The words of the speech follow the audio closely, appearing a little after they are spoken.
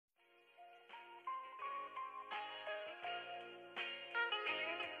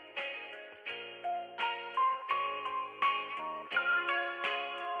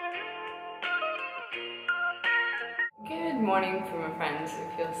Good morning from my friends.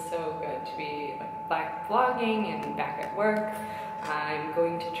 It feels so good to be back vlogging and back at work. I'm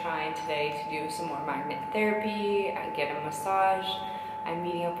going to try today to do some more magnet therapy and get a massage. I'm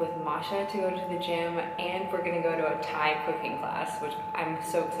meeting up with Masha to go to the gym, and we're gonna go to a Thai cooking class, which I'm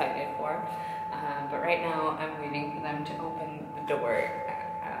so excited for. But right now I'm waiting for them to open the door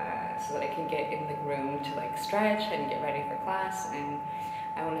so that I can get in the room to stretch and get ready for class, and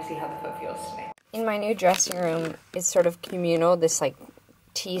I want to see how the foot feels today. In my new dressing room, it's sort of communal, this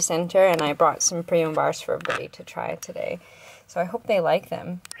tea center, and I brought some Prima Bars for everybody to try today. So I hope they like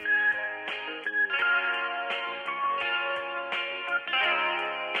them.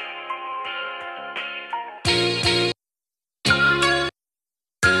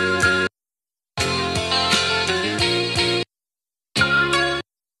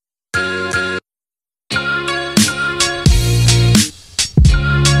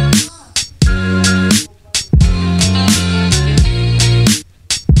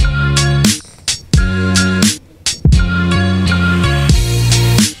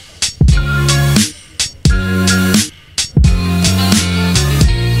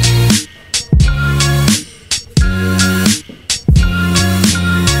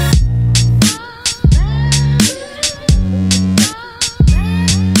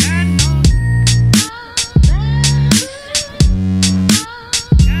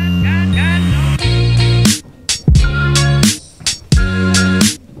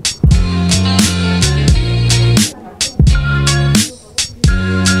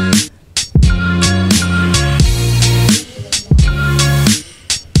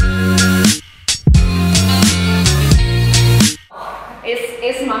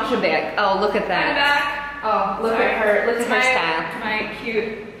 It's Masha Beck. Oh, look at that. Back. Oh, look at her style. My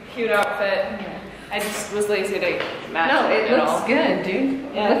cute outfit. Yeah. I just was lazy to match it looks good,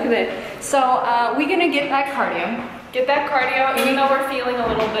 dude. Yeah. Look at it. So, we're gonna get that cardio. Get that cardio, even though we're feeling a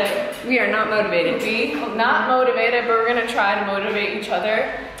little bit... We are not motivated. Not motivated, but we're gonna try to motivate each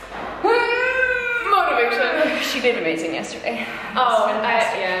other. Motivation. She did amazing yesterday. Oh,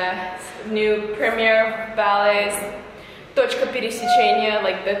 yeah. New premiere ballets. Точка пересечения,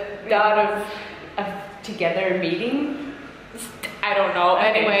 the dot of together meeting. I don't know. Okay.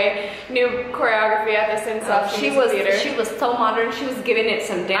 Anyway, new choreography at the Sinsa Theater. She was so modern. She was giving it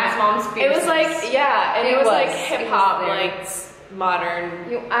some Dance Moms feel. It was it was hip hop, modern.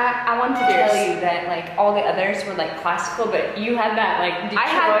 I want to tell you that all the others were classical, but you had that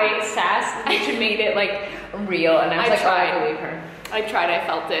Detroit sass, which made it real. And I was I believe her. I tried. I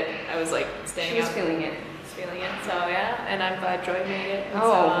felt it. I was staying. She was feeling it. So yeah, and I'm glad Joy made it.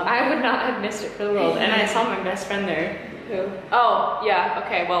 I would not have missed it for the world. And I saw my best friend there. Who? Oh yeah.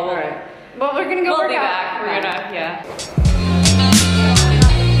 Okay. Well, all right. Well, we're gonna go. We'll be back. We're gonna yeah.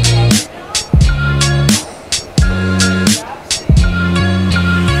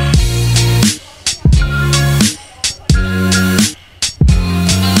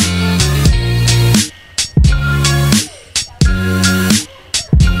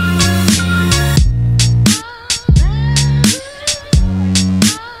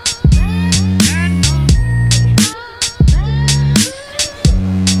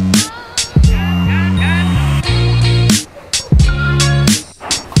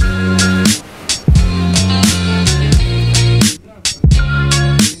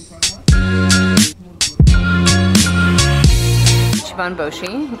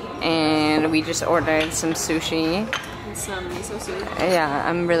 Boshi, and we just ordered some sushi. And some miso soup. Yeah,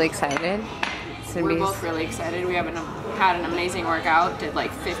 I'm really excited. We're both really excited. We had an amazing workout. Did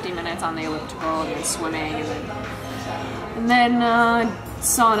 50 minutes on the elliptical and then swimming and then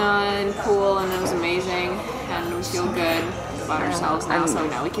sauna and pool, and it was amazing. And we feel good about ourselves now. So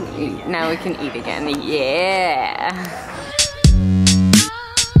now we can eat again. Now we can eat again. Yeah.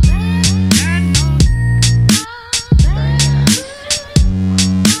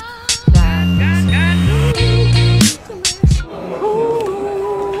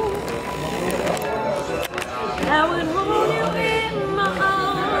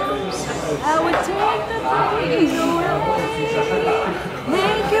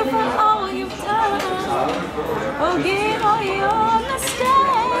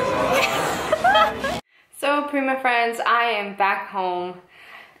 So Prima friends, I am back home,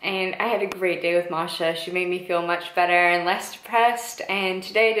 and I had a great day with Masha. She made me feel much better and less depressed, and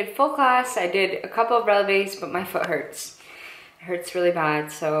today I did full class. I did a couple of Rbths, but my foot hurts. It hurts really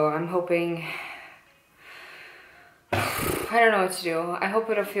bad, so I'm hoping... I don't know what to do. I hope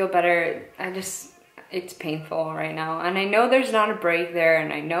it'll feel better. It's painful right now, and I know there's not a break there,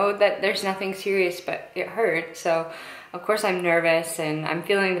 and I know that there's nothing serious, but it hurts. So Of course I'm nervous and I'm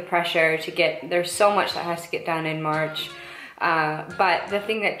feeling the pressure to there's so much that has to get done in March. But the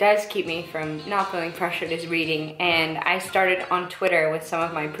thing that does keep me from not feeling pressured is reading. And I started on Twitter with some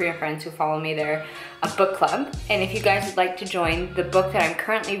of my Prima friends who follow me there, a book club. And if you guys would like to join, the book that I'm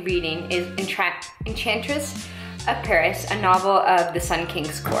currently reading is Enchantress of Paris, a novel of the Sun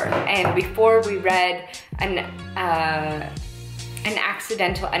King's court. And before we read an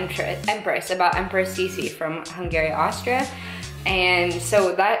accidental empress about Empress Sisi from Hungary, Austria. And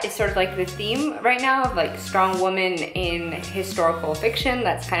so that is sort of like the theme right now of like strong woman in historical fiction.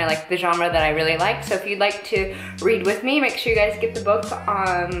 That's kind of like the genre that I really like. So if you'd like to read with me, make sure you guys get the book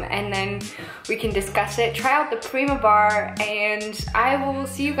and then we can discuss it. Try out the Prima Bar, and I will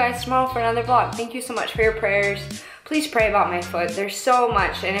see you guys tomorrow for another vlog. Thank you so much for your prayers. Please pray about my foot. There's so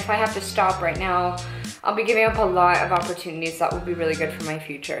much, and if I have to stop right now, I'll be giving up a lot of opportunities that will be really good for my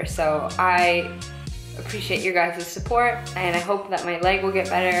future. So I appreciate your guys' support, and I hope that my leg will get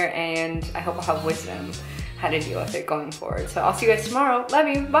better, and I hope I'll have wisdom how to deal with it going forward. So I'll see you guys tomorrow. Love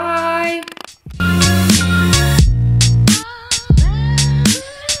you. Bye.